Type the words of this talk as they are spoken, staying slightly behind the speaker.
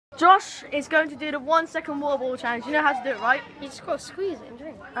Josh is going to do the 1 second water ball challenge. You know how to do it, right? You just got to squeeze it and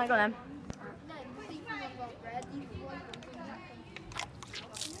drink. Alright, go on then.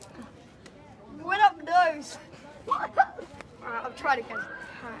 You went up the nose. Alright, I'll try it again.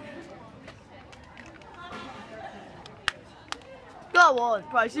 Go on,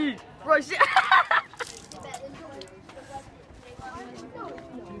 Pricey. Pricey.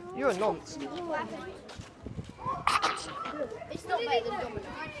 You're a nonce. It's not better than Domino.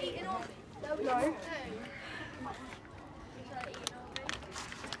 No.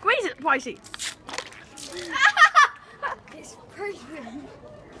 Squeeze it, Pricey. It's freezing.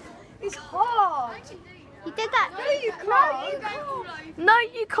 It's hard. You did that. No, you can't. No,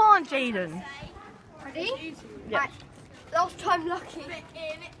 you can't, Jaden. Ready? Yeah. Right. Last time lucky.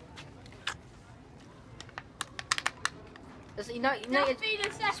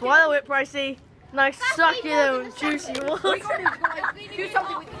 Swallow it, Pricey. Nice succulent, juicy one. Do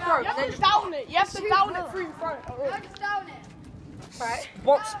something with your throat. You have to down it. You have to down it through your throat. Right.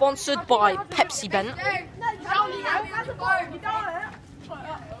 Sponsored by Pepsi Bent. Down it. You down it. You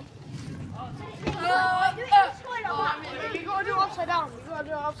gotta do it upside down. You gotta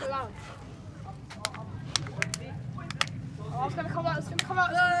do it upside down. Oh, it's gonna come out. It's gonna come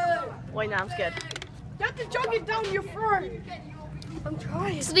out. Wait, now I'm scared. You have to jog it down your throat. I'm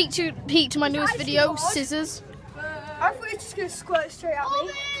trying. Sneak peek to my newest video, scissors. I thought you were just gonna squirt it straight at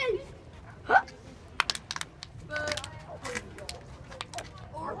me.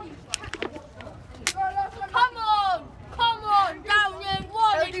 Come on, down in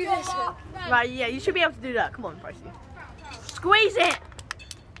one. Don't do this. Right, yeah, you should be able to do that. Come on, Pricey. Squeeze it.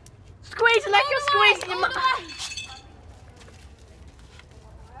 Squeeze it like you're squeezing your mouth.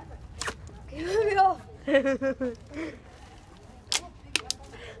 Get me off.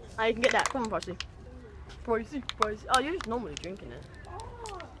 Oh, you can get that. Come on, Pricey. Pricey. Oh, you're just normally drinking it.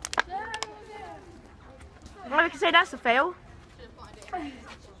 Well, we can say that's a fail.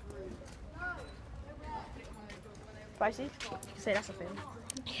 Pricey, you can say that's a fail.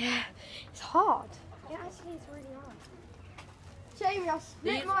 Yeah, it's hard. Yeah, actually, it's really hard. Jamie, I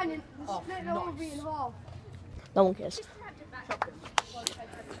split mine and split the whole in half. No one cares.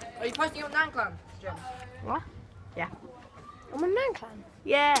 Are you posting on Nan Clan, Jen? What? Yeah. I'm a Nan Clan.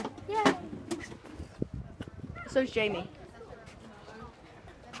 Yeah. Yeah. So's Jamie.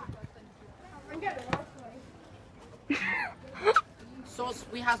 Source,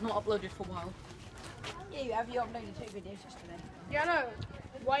 we has not uploaded for a while. Yeah, you have. You uploaded 2 videos yesterday. Yeah, I know.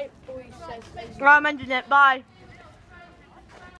 White boy says. Right, I'm ending it. Bye.